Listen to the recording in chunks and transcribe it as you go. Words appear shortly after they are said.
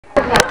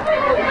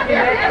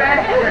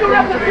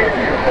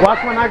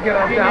Watch when I get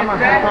up there. I'm gonna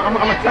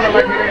tell her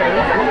like it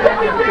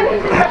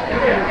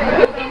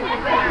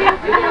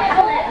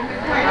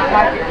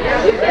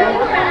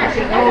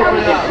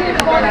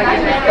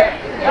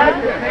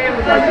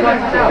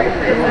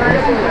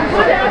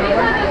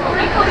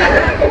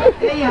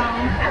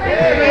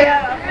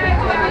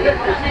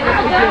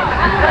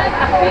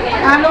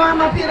I know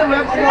I'm up here to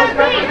represent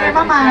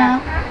my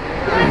mom.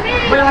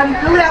 But I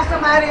do have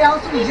somebody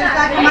else who's just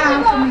like a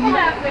mom to me.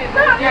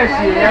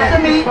 To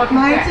me,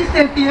 my auntie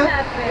Cynthia,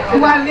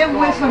 who I lived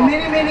with for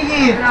many, many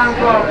years.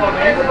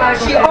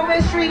 She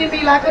always treated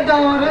me like a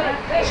daughter.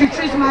 She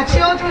treats my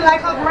children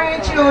like her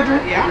grandchildren.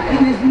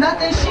 And there's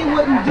nothing she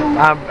wouldn't do for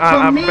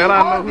me. I bet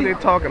I know who they're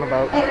talking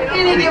about. At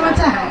any given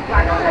time.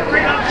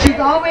 She's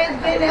always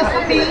been there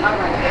for me.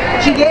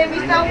 She gave me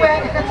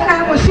somewhere at the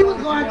time when she was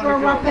going through a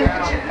rough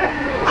patch.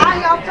 I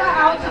helped her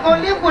out to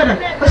go live with her.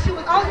 But she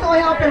was also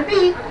helping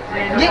me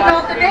getting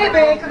off the day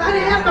bed because I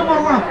didn't have no more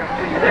room.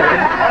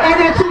 And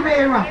that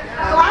 2-bedroom.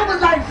 So I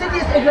was like, Cynthia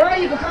said, girl,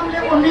 you can come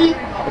live with me,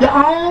 your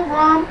own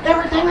room,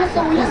 everything. I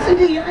said, well, yes,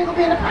 indeed, I ain't gonna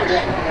be in the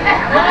project.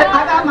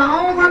 I got my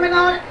own room and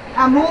all that.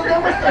 I moved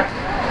ever since.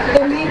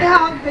 And me and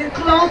her have been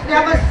close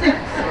ever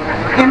since.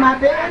 And my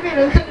baby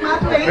done took my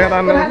place. Man,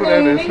 I know who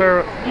that is.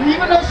 Her.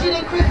 Even though she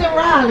didn't christen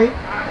Riley,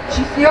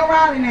 she still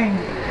Riley named.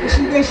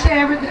 They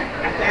share everything.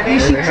 And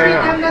she treat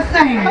them the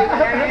same.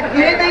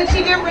 Anything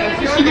she get ready,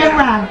 she get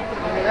Riley.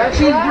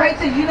 She's great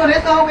to, you know,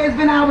 that's always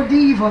been our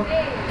diva.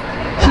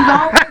 She's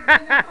always been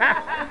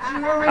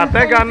I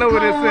think I know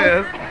what this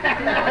is.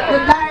 The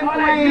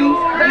diamond rings.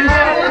 And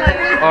still to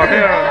this Oh,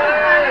 day.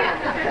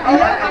 yeah. And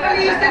y'all can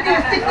believe that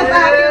they're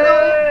 65 years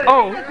old.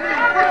 Oh.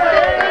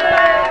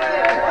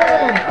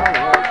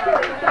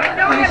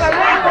 And she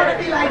want to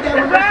be like that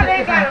when we're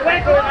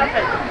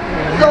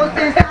 65. So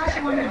since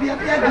Tasha wanted to be up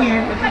there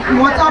again, we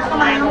want to talk for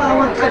my mama, I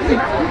want to speak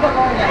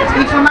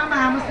for my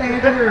mama,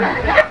 Sandra Hurd.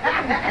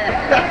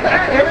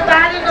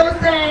 Everybody knows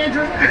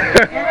Sandra.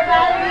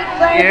 Everybody knows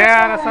Sandra.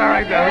 Yeah, that's all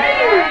right though.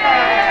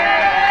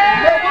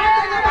 But one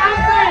thing about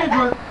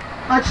Sandra,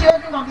 my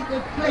children gonna get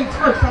their plates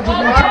first. I just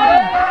want you to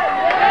know.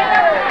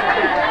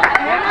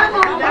 And my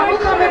mama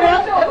coming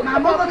up. My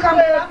mother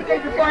coming up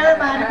before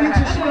everybody beat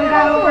you. She was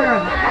right over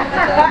early.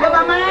 But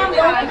my mom,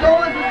 the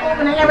doors was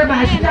open to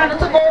everybody. She kind of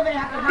took over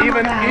after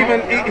Even so for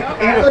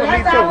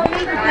me that's too. our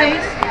meeting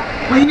place.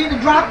 When you need to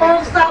drop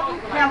off something,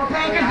 have a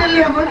package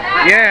delivered.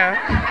 Yeah,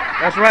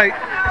 that's right.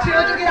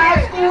 Children get out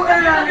of school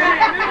early.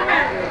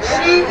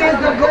 She is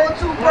the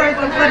go-to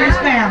person for this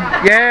family.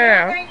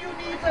 Yeah. Everything you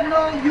need to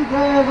know, you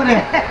go over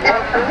there.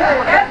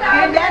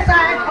 And that's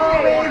how it's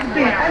always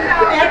been.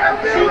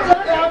 She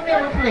took our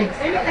middle place.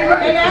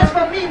 And as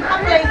for me, my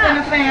place in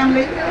the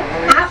family,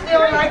 I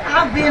feel like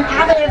I've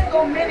had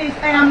so many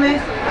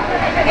families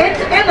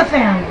in the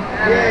family.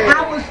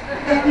 I was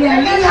at the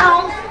Lee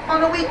house on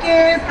the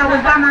weekends. I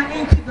was by my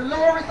auntie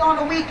Dolores on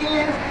the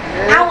weekends.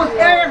 I was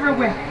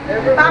everywhere.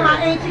 By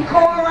my auntie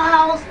Cora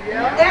house.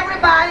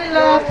 Everybody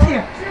loved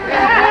him.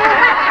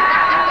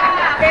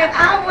 And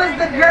I was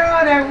the girl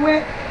that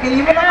went, and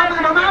even though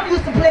my mom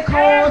used to play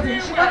cards,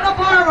 and she wasn't a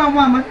ballroom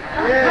woman,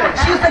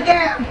 she used to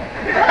get me.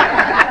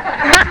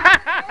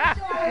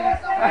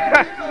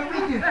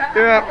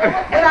 Yeah.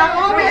 But I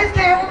always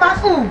came with my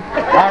food.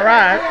 All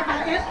right. I had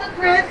my instant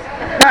grits,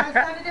 my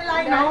Sunny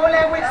Delight, and all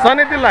that with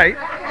Sunny Delight.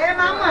 and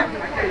my money.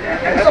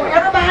 So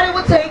everybody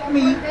would take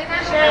me.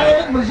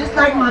 Shay was just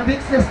like my big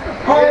sister.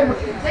 Always.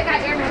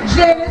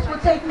 Janice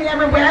would take me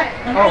everywhere.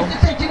 And I used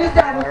to take Janice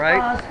that was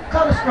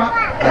color struck.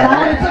 And I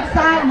only took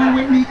Simon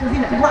with me because he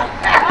was white.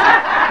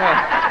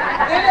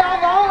 And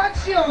of all her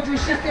children,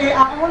 she said,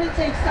 I only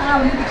take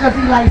Simon because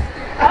he likes it.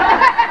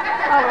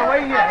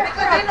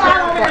 Because you know I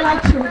don't really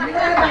like children.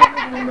 Everybody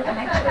doesn't really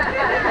like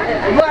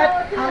children. But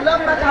I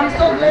love them. I'm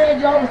so glad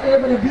y'all was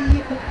able to be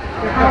here.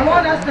 I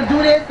want us to do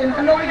this, and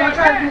I know we're going to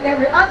try to do it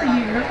every other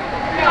year.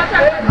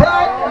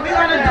 But we're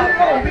going to do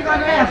more. We're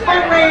going to have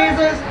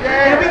fundraisers,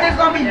 and we're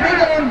just going to be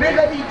bigger and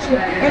bigger each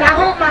year. And I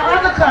hope my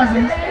other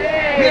cousins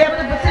be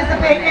able to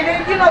participate, and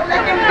then, you know,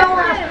 let them know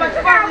how much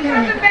fun we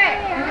have.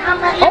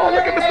 Oh,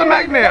 look at Mr.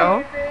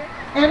 McNeil.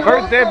 And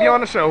First also, debut on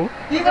the show.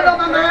 Even though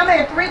my mom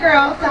had 3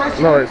 girls, Tasha,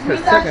 No, it's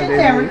his second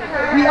debut.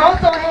 we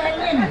also had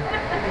Lenny.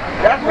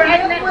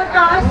 Lenny with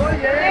us.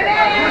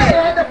 We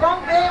shared the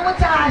bunk bed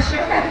with Tasha.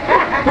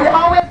 We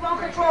always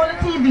won't control the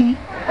TV.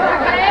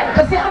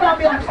 Because see, I'm going to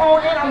be on the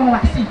phone and I'm going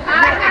to see.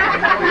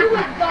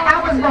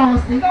 I was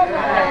bossy.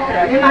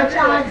 And my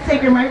child is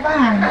taking right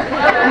behind me. 2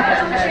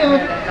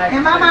 children. And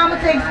my mama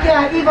takes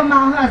care of even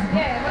my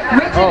husband.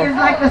 Richard is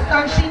like the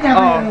son she never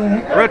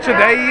had. Richard,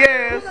 there he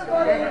is.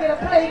 Get a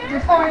plate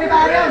before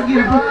anybody else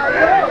get a plate.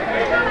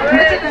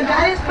 Richard done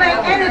got his plate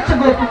and it's to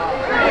go.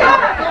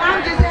 So I'm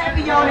just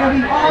happy, y'all, that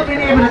we've all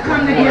been able to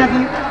come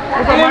together.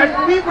 And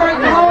we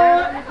worked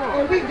hard,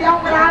 and we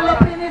dealt with our little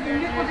pennies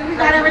and nickels, and we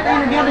got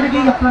everything together to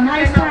give you a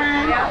nice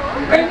time.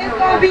 And it's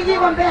going to be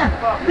even better.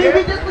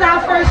 We just put our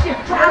first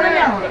shift, trial and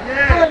error.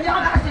 So if y'all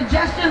got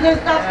suggestions and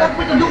stuff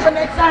we can do for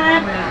next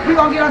time, we're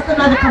going to get us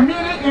another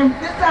committee, and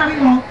this time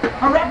we want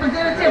a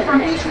representative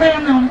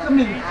for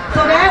me.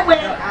 So that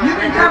way, you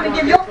can come and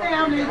give your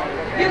family,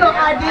 you know,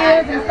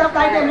 ideas and stuff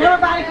like that, and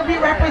everybody can be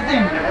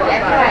represented.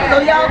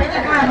 So y'all get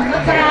your time a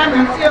little time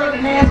until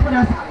the last with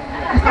us.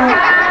 So,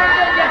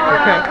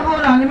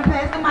 hold on, let me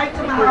pass the mic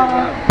to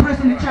my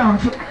person in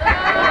charge.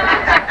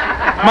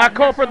 My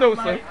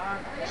co-producer.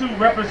 To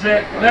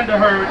represent Linda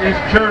Hurd is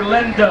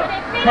Jerlinda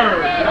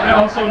Hurd,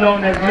 also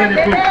known as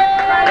Linda Booth.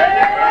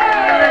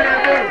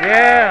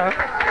 Yeah.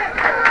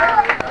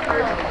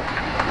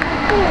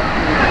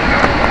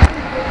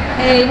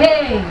 Hey,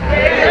 hey.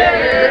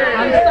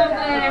 I'm so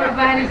glad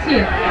everybody's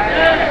here.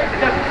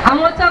 I'm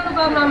going to talk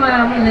about my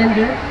mom,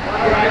 Linda,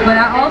 but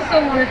I also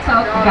want to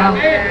talk about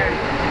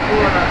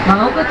my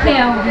Uncle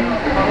Calvin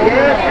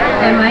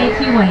and my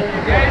Auntie Wayne.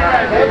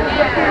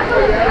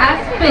 I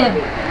spent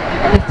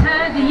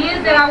the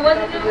years that I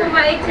wasn't living with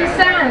my Auntie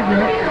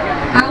Sandra,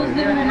 I was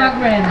living with my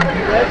grandmother.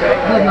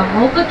 With my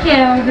Uncle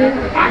Calvin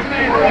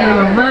and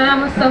my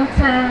mama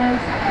sometimes,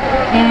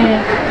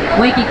 and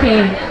Wakey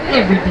came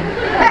every day.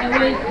 And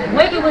when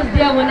Wakey was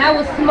there when I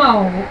was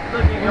small,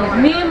 it was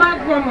me and my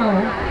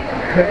grandma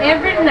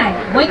every night.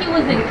 Wakey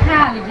was in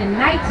college in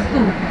night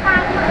school.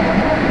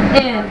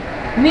 And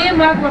me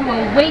and my grandma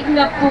waiting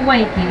up for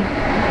Wakey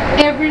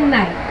every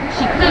night.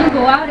 She couldn't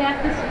go out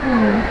after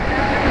school.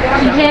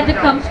 She had to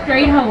come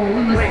straight home.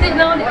 We were sitting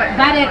on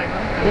by that,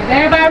 if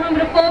everybody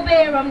remember the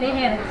 4-bedroom, they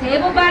had a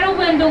table by the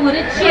window with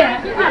a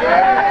chair.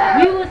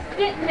 We were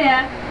sitting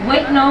there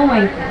waiting on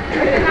Wakey.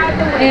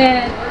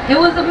 And it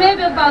was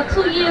maybe about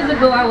 2 years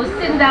ago, I was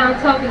sitting down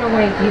talking to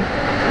Wakey.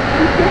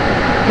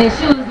 And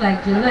she was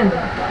like,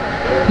 Jerlinda,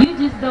 you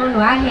just don't know,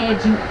 I had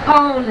you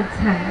all the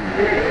time.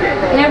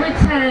 Every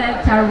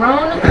time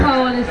Tyrone would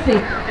call and say,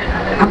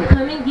 I'm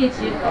coming to get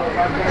you.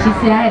 She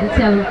said, I had to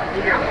tell him,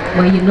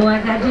 well, you know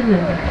I got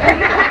Jerlinda.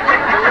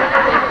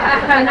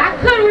 And I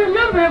couldn't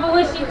remember it, but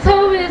when she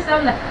told me this,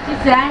 I'm like, she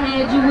said, I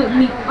had you with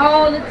me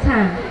all the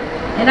time.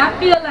 And I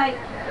feel like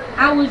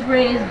I was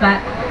raised by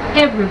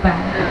everybody.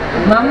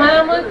 My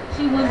mama,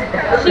 she was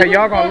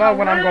y'all gonna love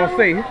what I'm gonna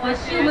say. But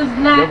she was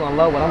not. You're gonna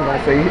love what I'm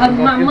gonna say.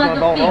 My mother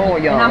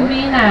figure, and I'm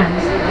being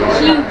honest.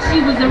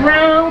 She was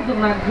around, but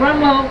my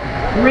grandma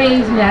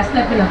raised me. I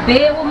slept in a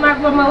bed with my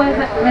grandma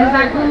as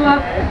I grew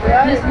up.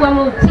 This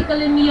woman was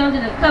tickling me under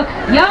the cup.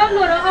 Y'all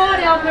know the hard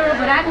Elmira,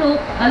 but I know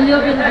a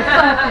little bit of the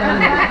soft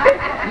Elmira.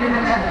 You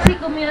know, she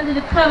tickled me under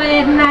the cover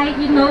at night,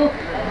 you know.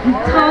 We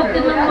talked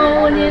in the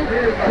morning.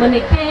 When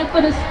they came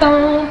for the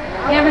stone,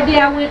 every day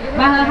I went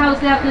by her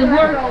house after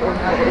work.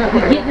 We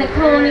get in the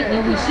corner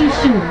and we shoot.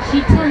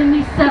 She telling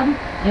me something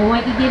and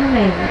Wakey getting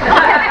mad.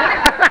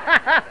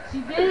 She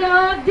been here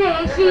all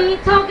day. She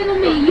ain't talking to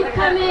me. You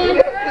come in,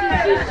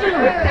 she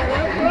shoot.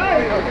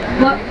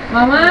 But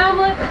my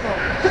mama,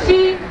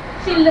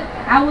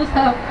 I was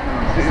her.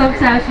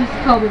 Sometimes she used to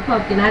call me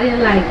pumpkin. I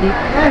didn't like it.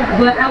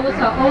 But I was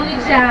her only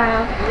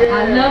child.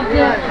 I loved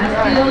her. I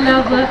still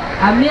love her.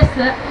 I miss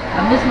her. I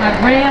miss my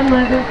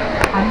grandmother.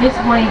 I miss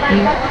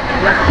Wakey.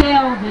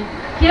 Calvin.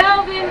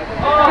 Calvin,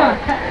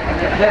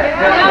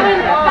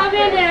 come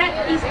in there.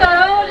 He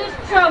started all this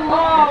trouble.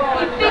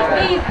 He fixed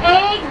these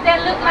eggs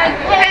that look like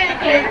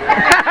pancakes.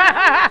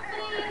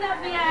 Cleaned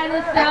up behind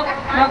himself.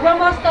 My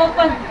grandma stole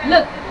first.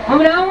 Look, I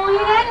don't want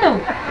to hear that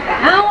no.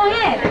 I don't want to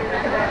hear it.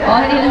 Oh,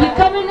 you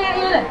come in there,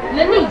 look,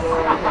 Lanice.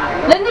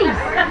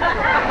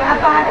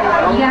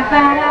 You got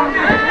 $5?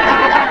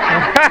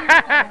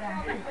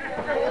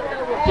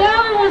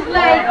 Calvin was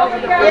like,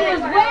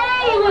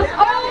 he was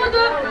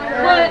older,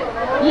 but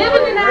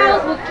living in the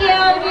house with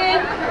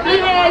Calvin, he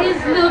had his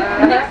little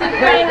mixing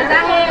friends.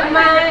 I had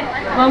mine,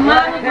 my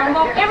mom,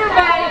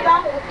 everybody.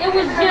 It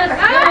was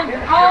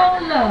all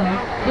love.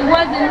 It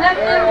wasn't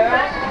nothing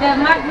that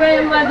my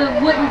grandmother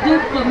wouldn't do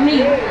for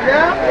me.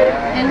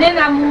 And then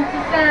I moved to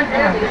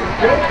Sandra.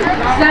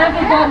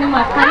 Sandra bought me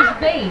my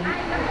first bed.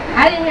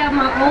 I didn't have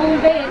my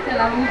own bed till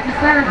I moved to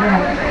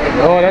Sandra.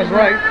 Oh, that's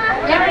right.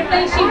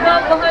 Everything she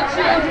bought for her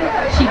children,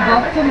 she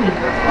bought for me.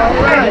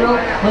 You know,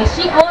 when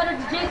she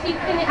ordered the J.C.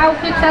 Penney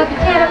outfits out the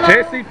catalog,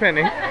 J.C.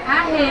 Penney.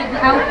 I had the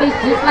outfits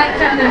just like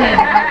Tanya had.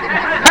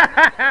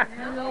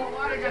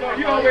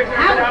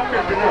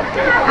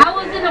 I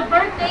was in a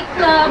birthday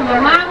club.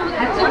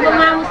 I took my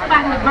mom's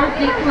spot in the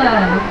birthday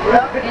club,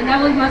 and that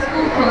was my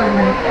school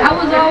program. I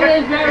was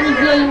always very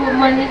resilient with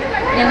money,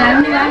 and I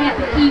knew I had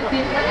to keep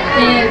it.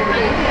 And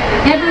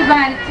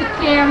everybody took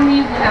care of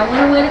me when I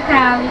went away to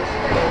college.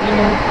 You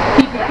know,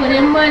 people put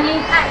in money.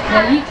 The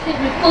leaks hit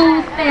with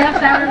food stamps.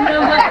 I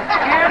remember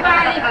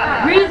everybody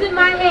greasing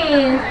my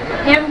hands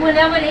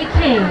whenever they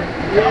came.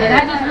 And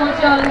I just want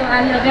y'all to know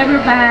I love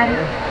everybody.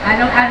 I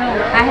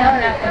have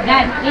not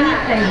forgotten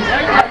anything.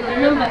 I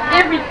remember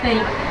everything.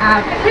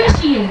 I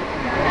appreciate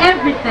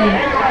everything.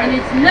 And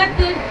it's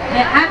nothing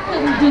that I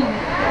couldn't do.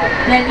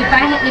 That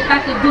if I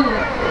could do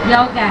it,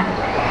 y'all got it.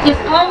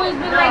 It's always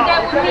been like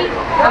that with me.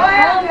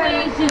 I've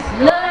always just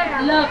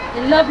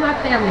love my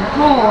family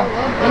hard.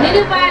 And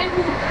anybody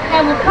who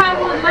had a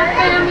problem with my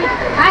family,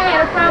 I had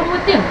a problem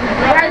with them.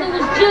 And it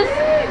was just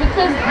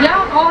because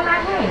y'all all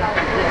I had.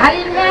 I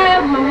didn't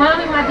have my mom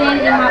and my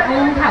daddy in my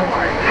own house.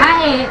 I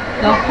had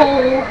the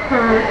whole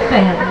Hurd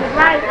family.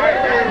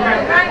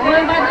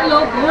 Going by the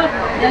local,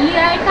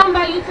 I ain't come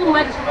by you too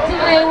much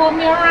till they ain't want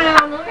me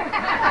around.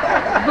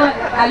 But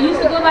I used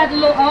to go by the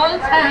local all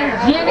the time.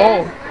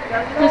 Jenny,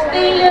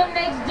 Christine lived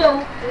next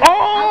door.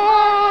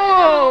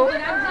 Oh!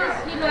 But I'm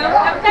just, you know,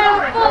 I'm kind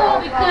of full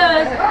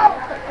because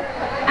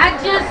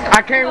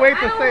I can't wait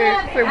to say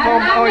it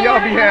on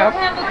y'all behalf.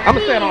 I'm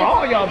going to say it on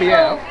all y'all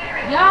behalf.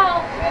 Y'all,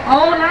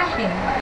 all I have.